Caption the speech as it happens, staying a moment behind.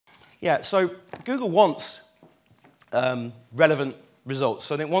Yeah, so Google wants relevant results.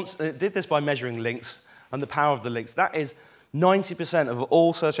 So it did this by measuring links and the power of the links. That is 90% of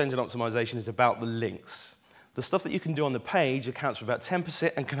all search engine optimization is about the links. The stuff that you can do on the page accounts for about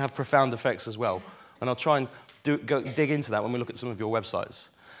 10% and can have profound effects as well. And I'll try and dig into that when we look at some of your websites.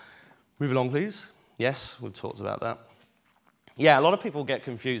 Move along, please. Yes, we've talked about that. Yeah, a lot of people get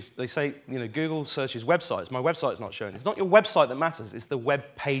confused. They say, Google searches websites. My website's not showing. It's not your website that matters. It's the web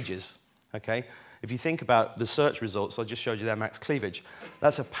pages, okay? If you think about the search results, I just showed you there, max cleavage.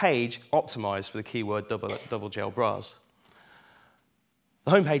 That's a page optimized for the keyword double gel bras.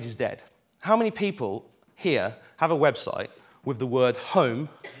 The home page is dead. How many people here have a website with the word home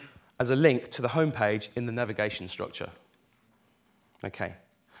as a link to the home page in the navigation structure? Okay.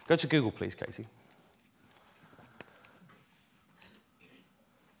 Go to Google, please, Katie.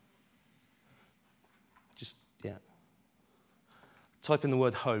 Yeah. Type in the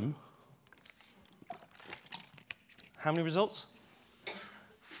word home. How many results?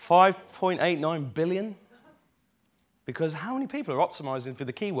 5.89 billion. Because how many people are optimizing for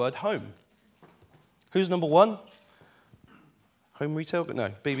the keyword home? Who's number one? Home retail? But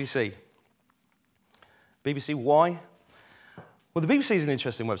no, BBC. BBC, why? Well, the BBC is an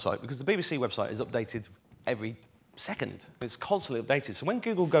interesting website because the BBC website is updated every second. It's constantly updated. So when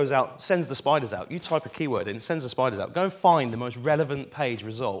Google goes out, sends the spiders out, you type a keyword in, it sends the spiders out, go and find the most relevant page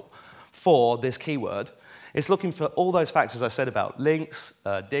result for this keyword. It's looking for all those factors I said about links,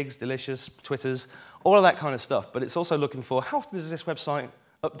 digs, delicious, Twitters, all of that kind of stuff. But it's also looking for how often is this website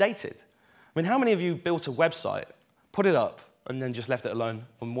updated? I mean, how many of you built a website, put it up, and then just left it alone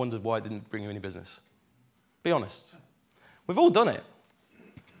and wondered why it didn't bring you any business? Be honest. We've all done it.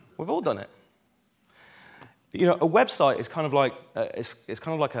 We've all done it. A website is kind of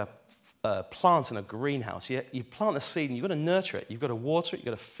like a plant in a greenhouse. You plant a seed and you've got to nurture it. You've got to water it. You've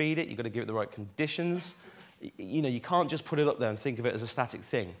got to feed it. You've got to give it the right conditions. You can't just put it up there and think of it as a static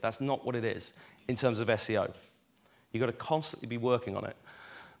thing. That's not what it is in terms of SEO. You've got to constantly be working on it.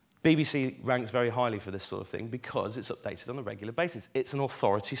 BBC ranks very highly for this sort of thing because it's updated on a regular basis. It's an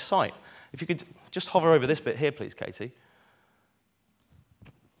authority site. If you could just hover over this bit here, please, Katie.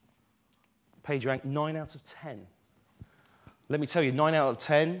 Page rank 9 out of 10. Let me tell you, 9 out of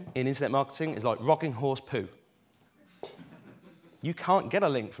 10 in internet marketing is like rocking horse poo. You can't get a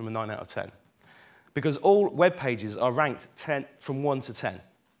link from a 9 out of 10 because all web pages are ranked 10 from 1 to 10,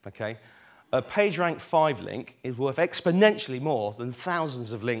 okay? A page rank 5 link is worth exponentially more than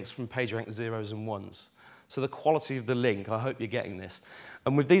thousands of links from page rank 0s and 1s. So the quality of the link, I hope you're getting this.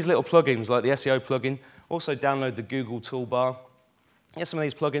 And with these little plugins like the SEO plugin, also download the Google toolbar. Here's some of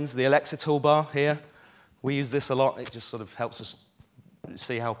these plugins, the Alexa toolbar here. We use this a lot. It just sort of helps us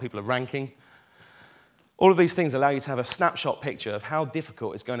see how people are ranking. All of these things allow you to have a snapshot picture of how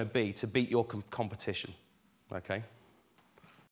difficult it's going to be to beat your competition, okay?